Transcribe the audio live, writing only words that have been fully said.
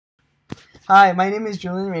Hi, my name is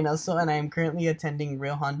Julian Reynoso, and I am currently attending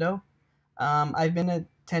Rio Hondo. I've been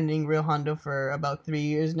attending Rio Hondo for about 3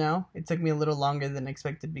 years now. It took me a little longer than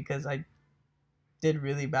expected because I did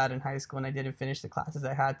really bad in high school and I didn't finish the classes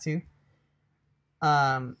I had to.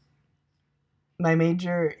 Um, my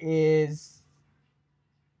major is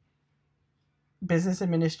business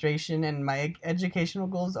administration, and my educational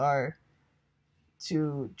goals are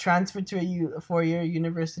to transfer to a 4-year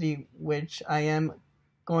university, which I am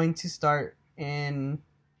going to start in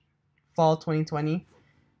fall 2020.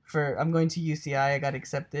 I'm going to UCI. I got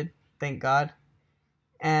accepted, thank God.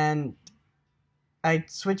 And I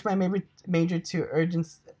switched my major to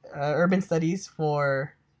urban studies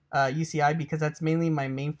for UCI because that's mainly my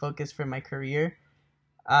main focus for my career.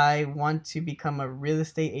 I want to become a real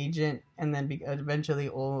estate agent and then eventually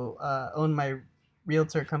own my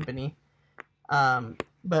realtor company.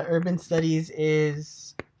 But urban studies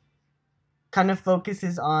is kind of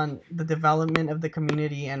focuses on the development of the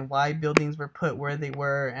community and why buildings were put where they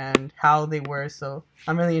were and how they were. So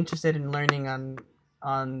I'm really interested in learning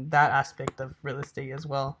on that aspect of real estate as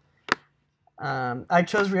well. I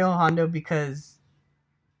chose Rio Hondo because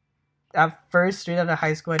at first, straight out of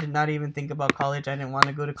high school, I did not even think about college. I didn't want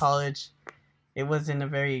to go to college. It wasn't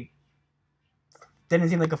didn't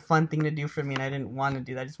seem like a fun thing to do for me, and I didn't want to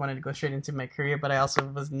do that. I just wanted to go straight into my career, but I also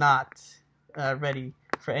was not ready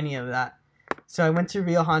for any of that. So I went to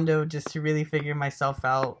Rio Hondo just to really figure myself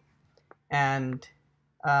out, and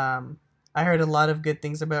I heard a lot of good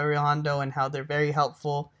things about Rio Hondo and how they're very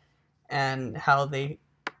helpful, and how they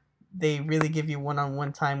really give you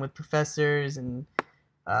one-on-one time with professors and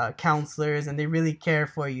counselors, and they really care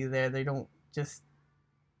for you there. They don't just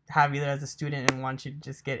have you there as a student and want you to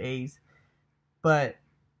just get A's, but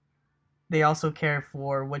they also care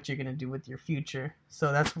for what you're going to do with your future.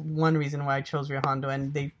 So that's one reason why I chose Rio Hondo,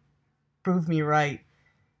 and they proved me right.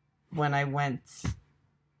 When I went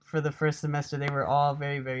for the first semester, they were all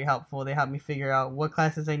very, very helpful. They helped me figure out what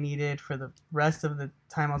classes I needed for the rest of the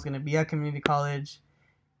time I was going to be at community college,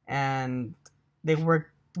 and they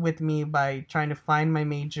worked with me by trying to find my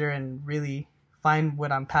major and really find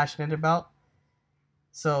what I'm passionate about.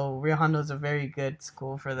 So Rio Hondo is a very good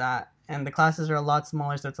school for that, and the classes are a lot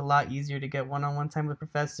smaller, so it's a lot easier to get one-on-one time with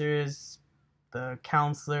professors, the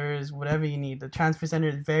counselors, whatever you need. The transfer center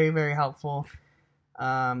is very, very helpful.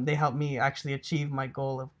 They helped me actually achieve my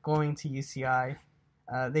goal of going to UCI.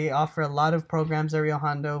 They offer a lot of programs at Rio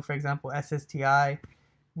Hondo, for example, SSTI,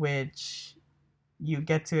 which you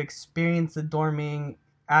get to experience the dorming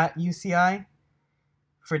at UCI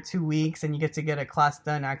for 2 weeks, and you get to get a class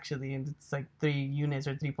done actually, and it's like 3 units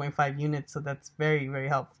or 3.5 units, so that's very, very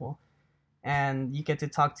helpful. And you get to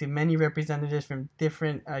talk to many representatives from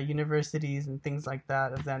different universities and things like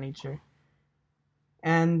that of that nature.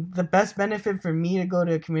 And the best benefit for me to go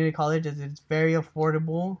to a community college is it's very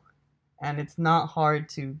affordable, and it's not hard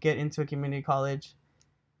to get into a community college,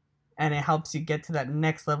 and it helps you get to that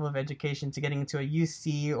next level of education, to getting into a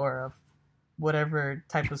UC or a whatever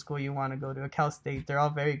type of school you want to go to, a Cal State. They're all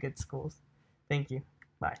very good schools. Thank you.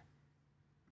 Bye.